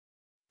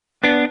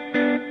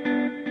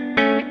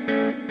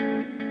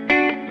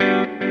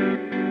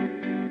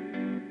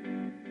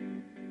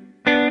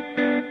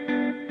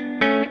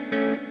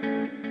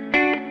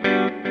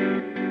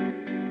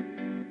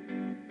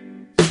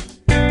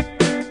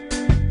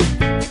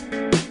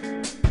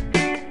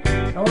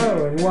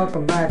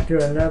welcome back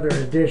to another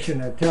edition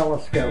of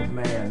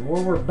TelescopeMan.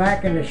 Well, we're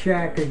back in the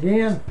shack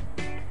again,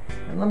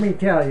 and let me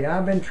tell you,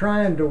 I've been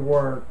trying to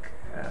work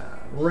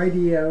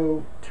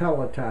radio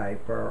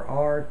teletype, or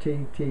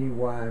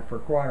RTTY, for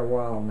quite a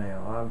while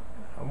now.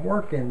 I'm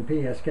working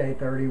PSK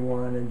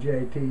 31 and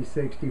JT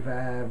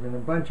 65 and a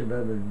bunch of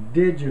other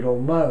digital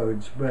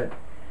modes, but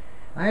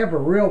I have a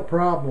real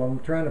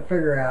problem trying to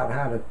figure out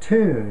how to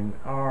tune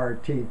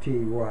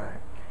RTTY.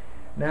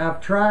 Now,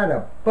 I've tried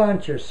a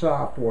bunch of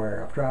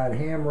software. I've tried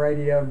Ham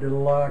Radio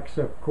Deluxe,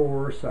 of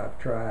course. I've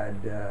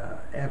tried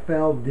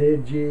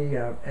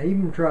FLDigi. I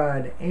even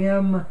tried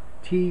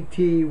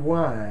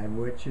MTTY,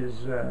 which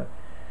is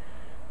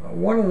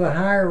one of the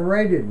higher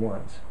rated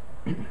ones.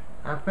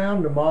 I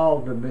found them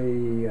all to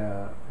be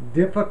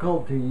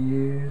difficult to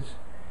use,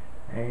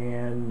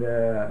 and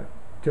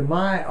to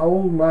my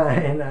old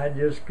mind, I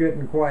just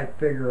couldn't quite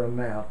figure them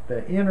out.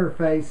 The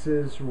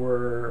interfaces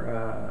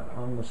were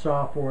on the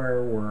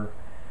software were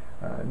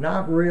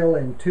not real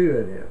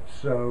intuitive.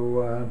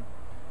 So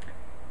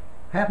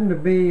happened to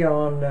be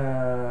on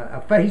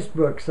a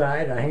Facebook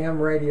site, a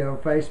ham radio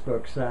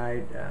Facebook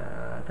site.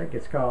 I think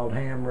it's called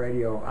Ham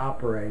Radio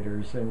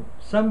Operators, and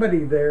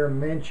somebody there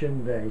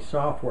mentioned a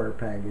software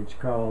package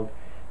called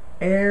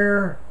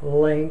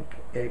Airlink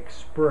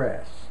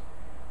Express.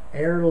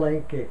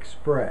 Airlink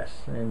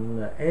Express,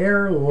 and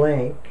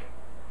Airlink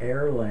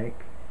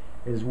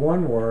is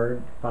one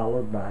word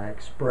followed by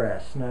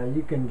Express. Now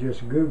you can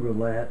just Google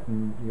that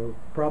and you'll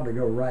probably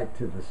go right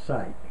to the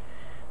site.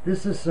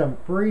 This is some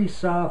free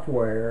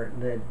software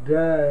that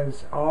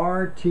does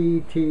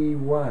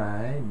RTTY,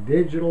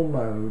 digital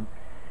mode,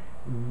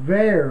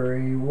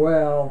 very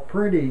well,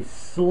 pretty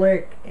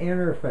slick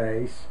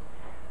interface,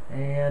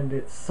 and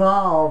it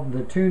solved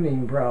the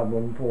tuning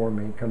problem for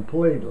me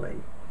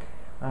completely.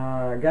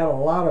 Got a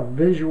lot of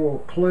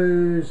visual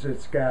clues.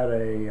 It's got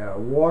a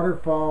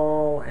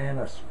waterfall and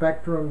a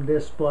spectrum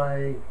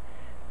display.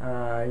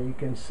 You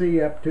can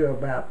see up to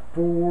about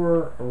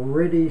 4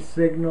 RTTY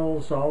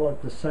signals all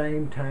at the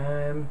same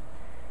time.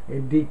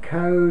 It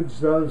decodes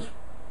those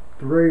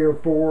 3 or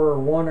 4 or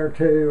 1 or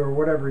 2 or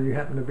whatever you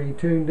happen to be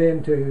tuned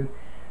into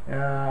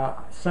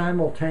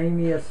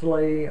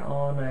simultaneously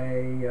on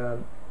a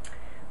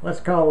let's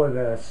call it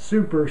a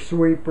super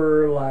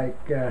sweeper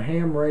like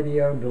Ham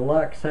Radio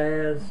Deluxe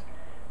has.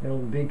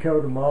 It'll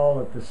decode them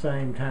all at the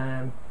same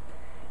time,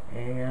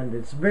 and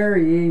it's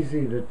very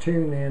easy to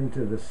tune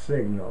into the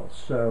signals.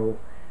 So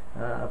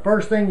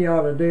first thing you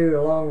ought to do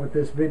along with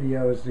this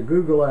video is to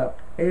Google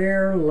up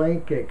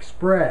Airlink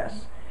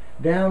Express,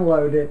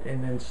 download it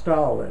and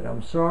install it.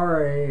 I'm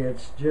sorry,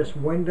 it's just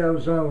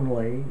Windows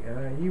only.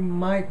 You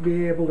might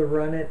be able to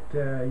run it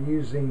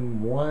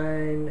using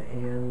Wine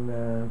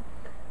and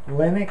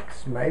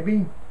Linux,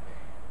 maybe.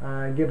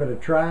 Give it a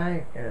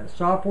try.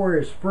 Software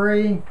is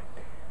free.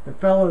 The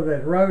fellow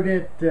that wrote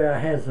it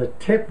has a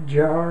tip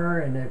jar,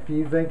 and if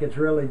you think it's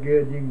really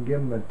good, you can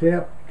give him a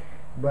tip.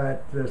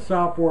 But the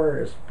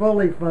software is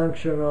fully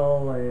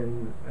functional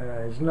and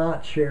is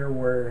not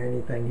shareware or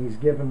anything. He's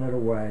given it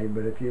away,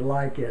 but if you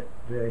like it,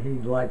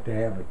 he'd like to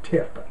have a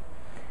tip.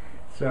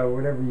 So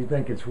whatever you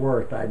think it's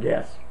worth, I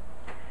guess.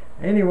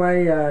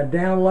 Anyway,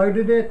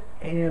 downloaded it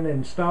and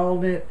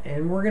installed it,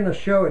 and we're going to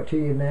show it to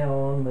you now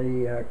on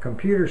the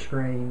computer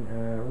screen,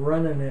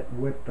 running it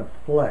with the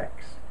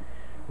Flex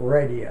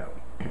radio.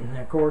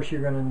 Of course,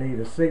 you're going to need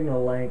a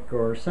signal link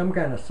or some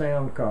kind of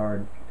sound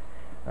card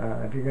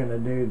if you're going to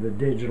do the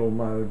digital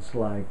modes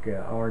like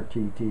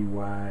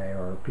RTTY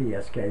or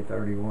PSK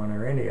 31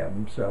 or any of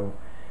them. So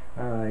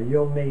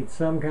you'll need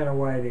some kind of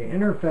way to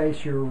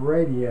interface your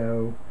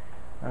radio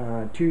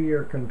to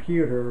your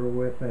computer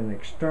with an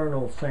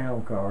external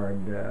sound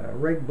card,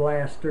 Rig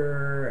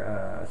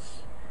Blaster,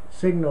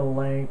 Signal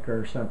Link,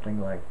 or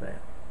something like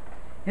that.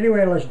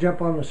 Anyway, let's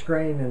jump on the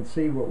screen and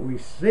see what we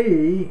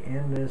see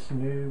in this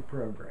new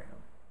program.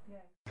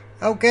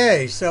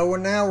 Okay, so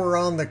now we're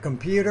on the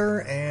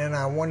computer, and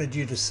I wanted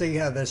you to see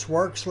how this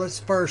works. Let's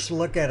first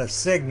look at a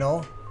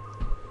signal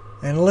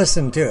and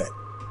listen to it.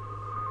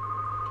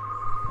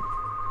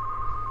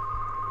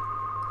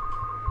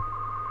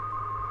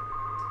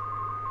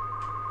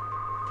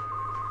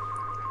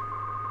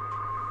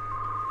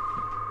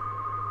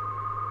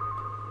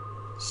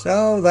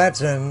 So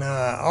that's an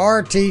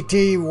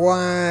RTTY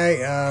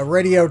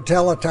radio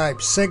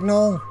teletype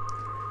signal,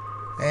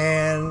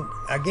 and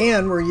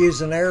again we're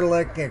using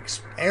Airlink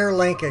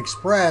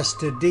Express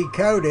to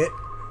decode it.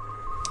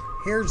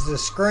 Here's the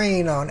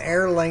screen on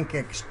Airlink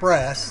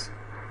Express,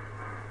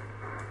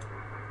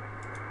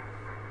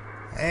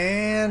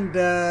 and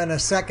in a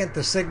second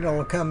the signal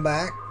will come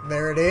back.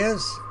 There it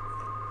is.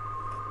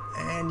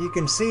 And you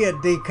can see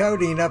it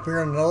decoding up here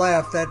on the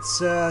left.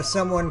 That's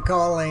someone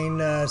calling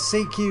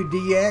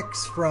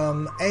CQDX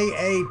from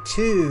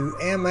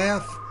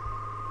AA2MF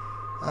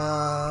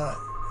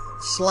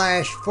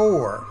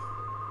 /4.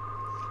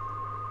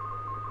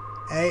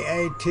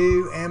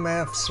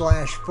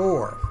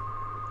 AA2MF/4.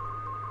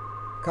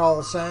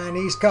 Call sign.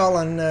 He's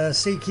calling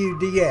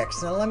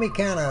CQDX. Now let me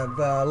kind of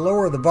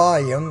lower the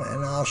volume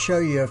and I'll show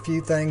you a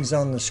few things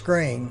on the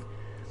screen.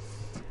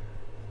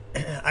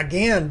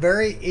 Again,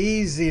 very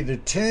easy to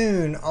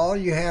tune. All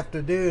you have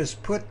to do is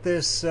put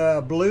this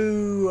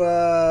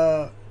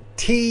blue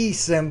T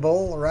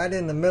symbol right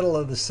in the middle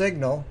of the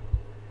signal,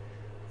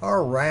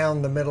 or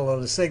around the middle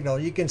of the signal.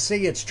 You can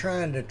see it's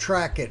trying to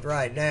track it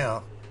right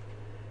now.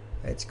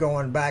 It's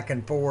going back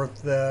and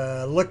forth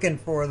looking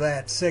for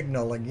that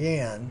signal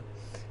again.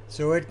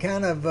 So it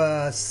kind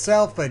of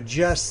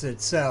self-adjusts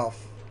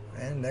itself.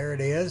 And there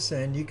it is.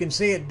 And you can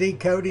see it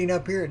decoding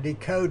up here. It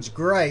decodes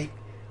great.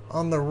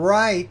 On the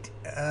right,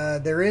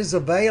 there is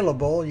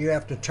available, you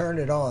have to turn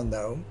it on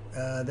though,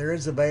 there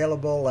is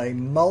available a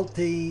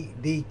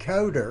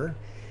multi-decoder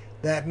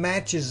that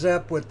matches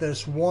up with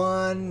this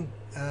 1,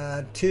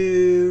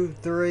 2,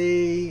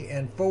 3,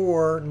 and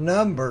 4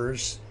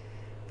 numbers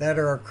that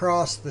are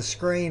across the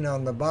screen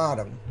on the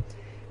bottom.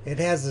 It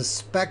has a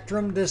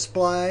spectrum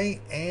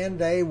display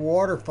and a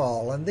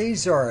waterfall, and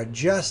these are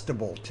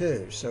adjustable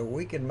too, so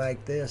we can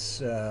make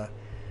this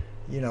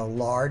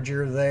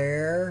larger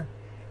there.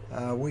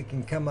 We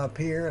can come up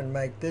here and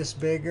make this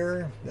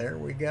bigger. There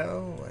we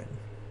go. And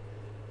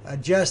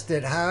adjust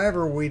it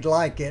however we'd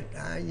like it.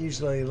 I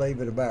usually leave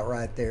it about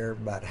right there,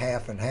 about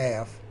half and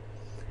half.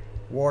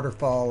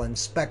 Waterfall and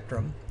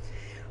spectrum.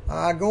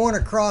 Going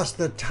across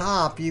the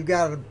top, you've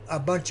got a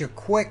bunch of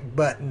quick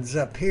buttons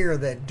up here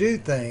that do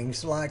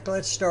things. Like,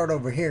 let's start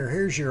over here.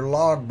 Here's your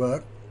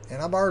logbook.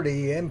 And I've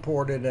already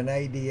imported an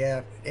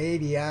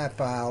ADI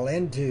file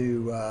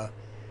into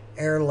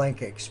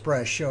Airlink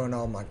Express showing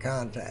all my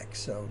contacts,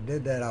 so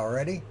did that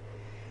already.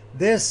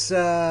 This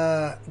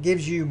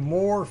gives you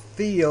more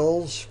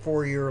fields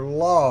for your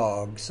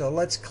log, so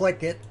let's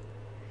click it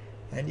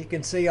and you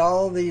can see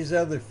all these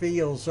other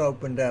fields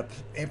opened up.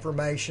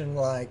 Information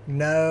like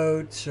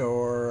notes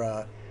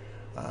or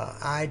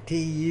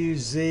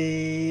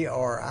ITUZ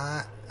or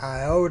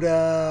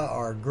IOTA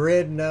or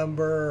grid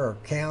number or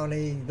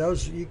county.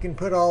 Those, you can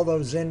put all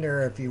those in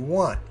there if you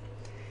want.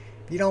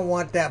 You don't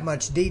want that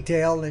much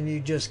detail, then you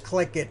just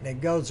click it and it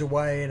goes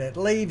away, and it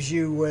leaves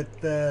you with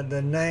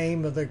the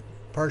name of the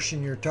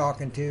person you're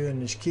talking to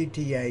and this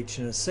QTH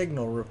and a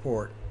signal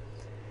report.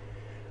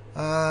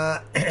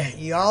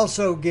 You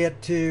also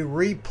get to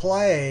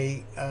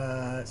replay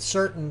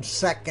certain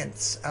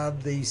seconds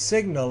of the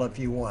signal if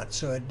you want.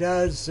 So it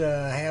does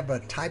have a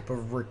type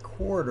of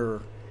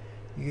recorder.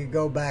 You can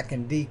go back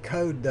and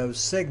decode those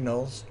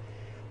signals.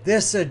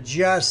 This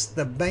adjusts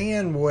the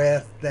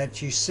bandwidth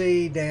that you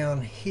see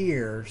down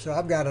here. So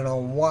I've got it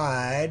on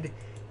wide.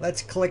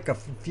 Let's click a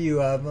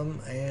few of them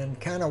and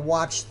kind of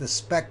watch the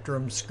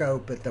spectrum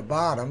scope at the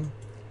bottom.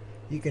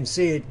 You can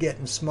see it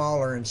getting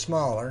smaller and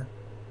smaller.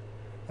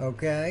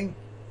 Okay,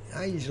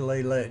 I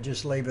usually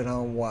just leave it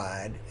on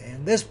wide.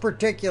 And this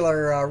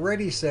particular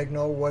ready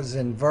signal was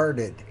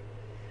inverted.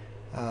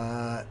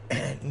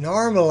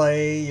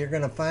 Normally you're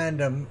going to find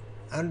them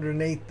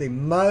underneath the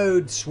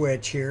mode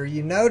switch here.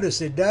 You notice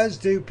it does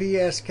do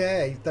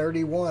PSK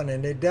 31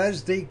 and it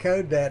does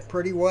decode that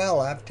pretty well.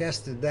 I've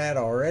tested that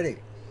already.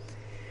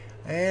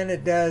 And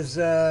it does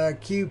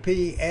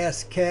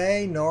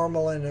QPSK,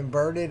 normal and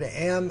inverted,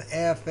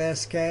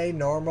 MFSK,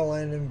 normal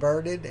and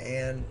inverted,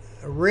 and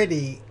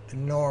RTTY,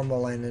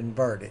 normal and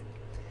inverted.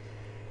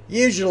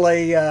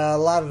 Usually a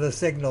lot of the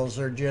signals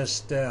are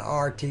just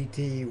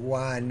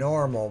RTTY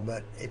normal,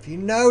 but if you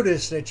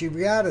notice that you've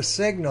got a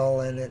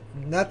signal and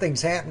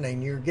nothing's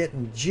happening, you're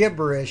getting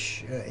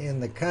gibberish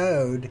in the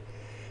code,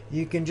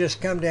 you can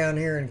just come down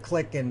here and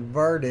click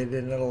inverted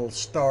and it'll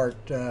start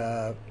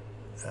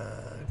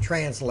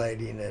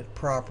translating it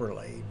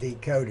properly,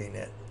 decoding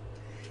it.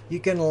 You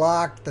can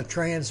lock the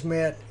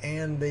transmit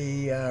and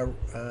the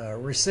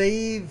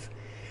receive.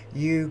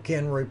 You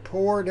can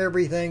report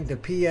everything to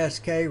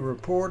PSK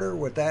Reporter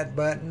with that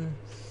button.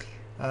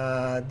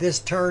 This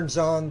turns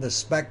on the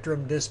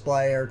spectrum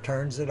display or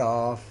turns it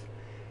off.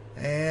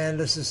 And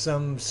this is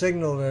some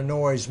signal to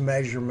noise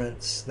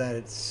measurements that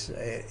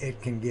it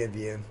can give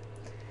you.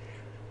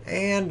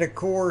 And of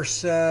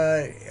course,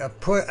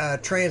 put a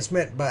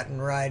transmit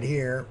button right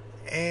here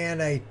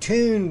and a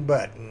tune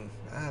button.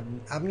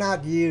 I've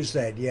not used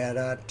that yet.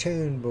 I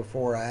tune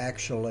before I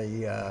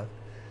actually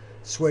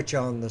switch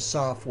on the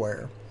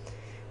software.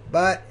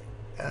 But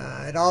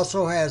it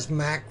also has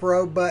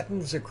macro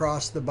buttons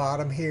across the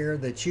bottom here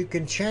that you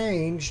can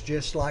change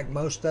just like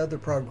most other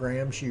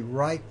programs. You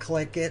right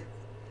click it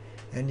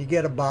and you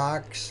get a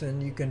box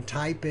and you can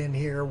type in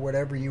here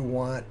whatever you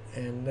want.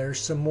 And there's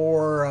some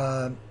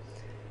more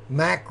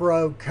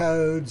macro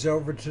codes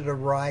over to the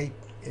right.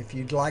 If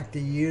you'd like to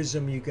use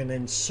them, you can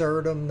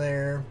insert them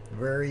there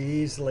very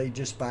easily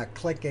just by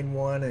clicking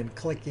one and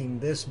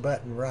clicking this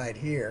button right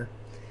here.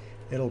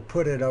 It'll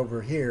put it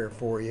over here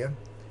for you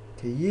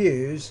to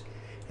use.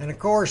 And of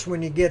course,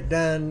 when you get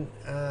done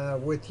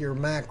with your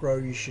macro,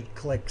 you should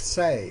click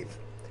save.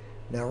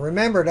 Now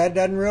remember, that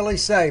doesn't really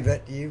save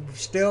it. You've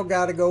still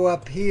got to go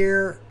up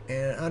here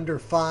and under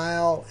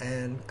file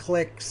and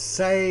click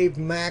save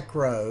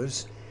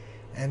macros,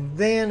 and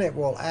then it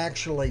will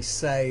actually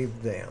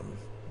save them.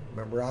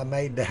 Remember, I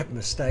made that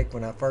mistake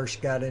when I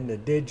first got into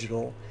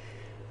digital.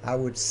 I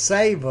would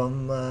save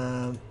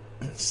them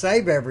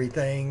save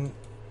everything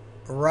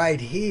right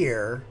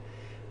here,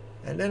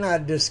 and then I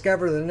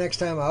discovered the next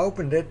time I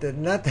opened it that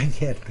nothing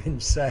had been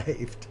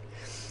saved.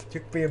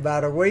 Took me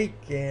about a week,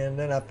 and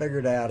then I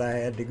figured out I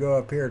had to go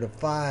up here to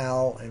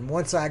File, and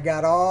once I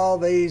got all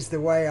these the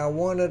way I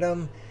wanted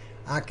them,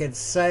 I could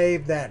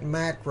save that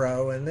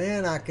macro, and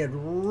then I could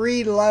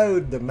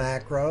reload the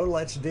macro.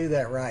 Let's do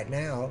that right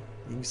now.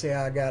 You can see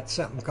I got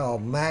something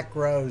called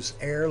Macros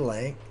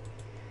Airlink.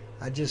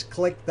 I just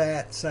click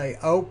that, say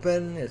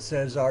open. It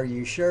says, are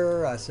you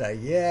sure? I say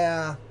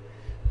yeah,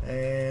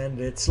 and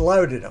it's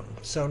loaded them.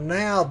 So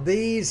now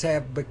these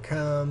have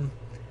become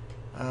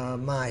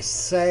my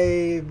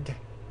saved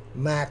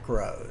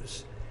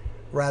macros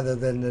rather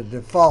than the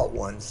default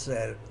ones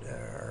that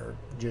are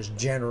just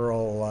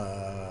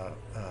general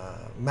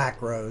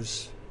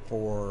macros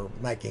for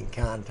making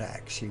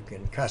contacts. You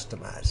can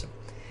customize them.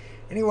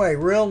 Anyway,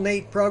 real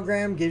neat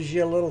program. Gives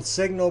you a little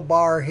signal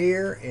bar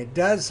here. It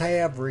does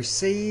have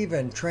receive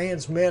and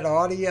transmit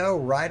audio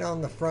right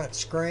on the front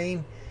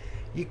screen.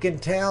 You can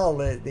tell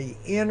that the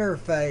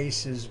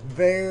interface is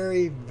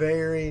very,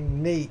 very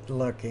neat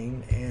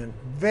looking and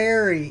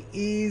very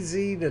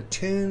easy to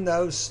tune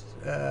those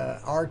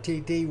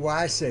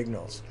RTTY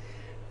signals.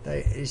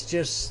 It's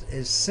just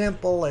as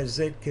simple as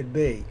it could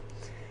be.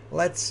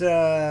 Let's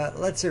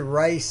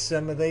erase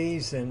some of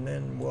these, and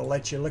then we'll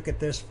let you look at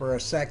this for a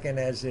second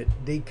as it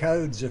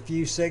decodes a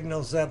few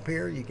signals up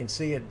here. You can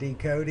see it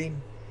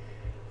decoding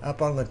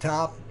up on the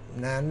top.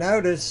 Now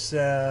notice,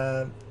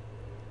 let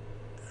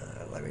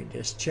me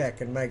just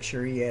check and make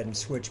sure he hadn't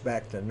switched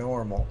back to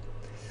normal.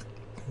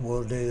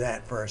 We'll do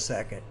that for a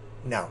second.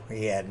 No,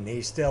 he hadn't.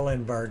 He's still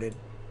inverted.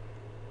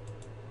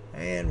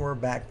 And we're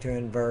back to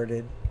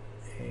inverted.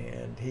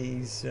 And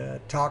he's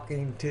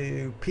talking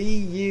to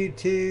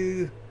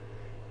PU2TRXK.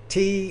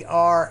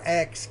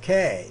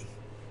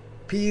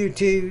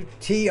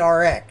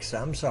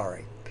 PU2TRX, I'm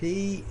sorry.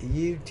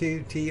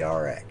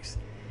 PU2TRX.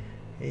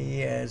 He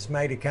has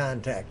made a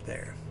contact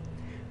there.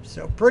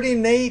 So pretty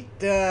neat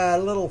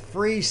little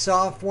free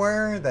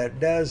software that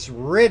does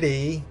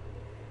RTTY,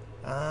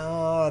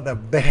 the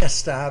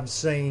best I've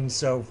seen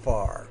so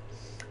far.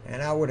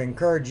 And I would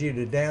encourage you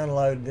to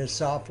download this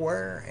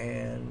software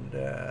and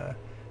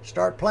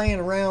start playing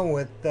around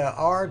with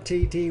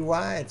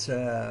RTTY. It's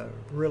a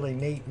really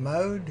neat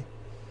mode.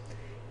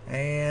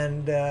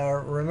 And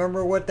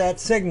remember what that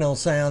signal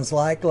sounds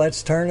like.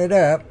 Let's turn it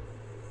up.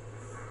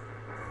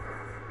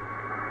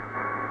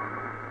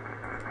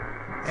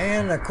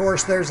 And of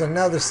course there's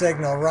another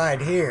signal right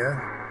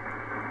here,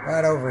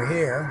 right over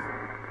here.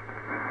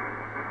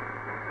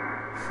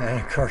 And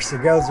of course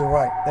it goes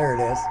away. There it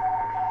is.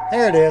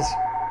 There it is.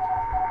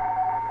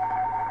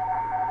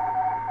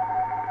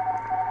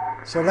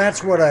 So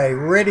that's what a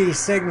RTTY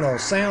signal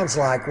sounds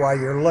like while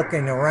you're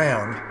looking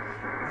around.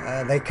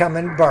 They come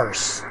in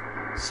bursts.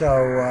 So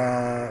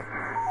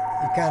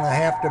you kind of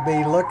have to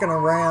be looking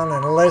around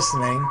and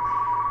listening.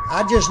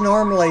 I just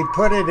normally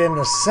put it in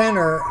the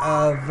center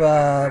of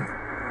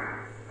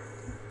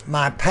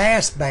my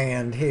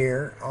passband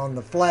here on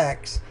the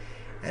flex,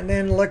 and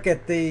then look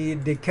at the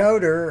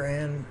decoder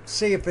and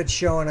see if it's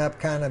showing up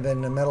kind of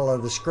in the middle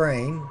of the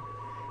screen.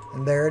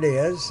 And there it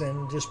is,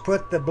 and just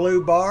put the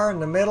blue bar in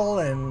the middle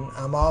and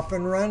I'm off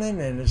and running,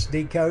 and it's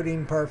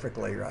decoding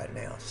perfectly right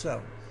now.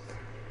 So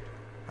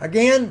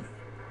again,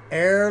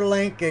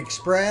 Airlink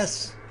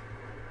Express,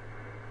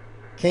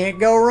 can't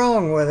go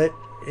wrong with it.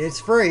 It's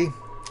free.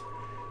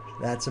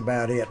 That's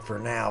about it for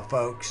now,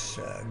 folks.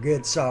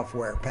 Good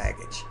software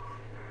package.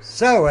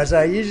 So, as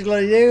I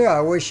usually do, I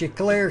wish you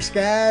clear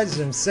skies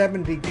and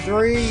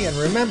 73, and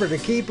remember to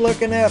keep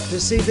looking up to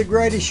see the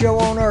greatest show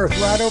on earth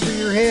right over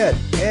your head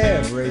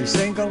every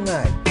single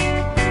night.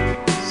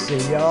 See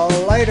y'all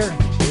later.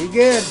 Be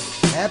good.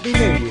 Happy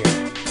New Year.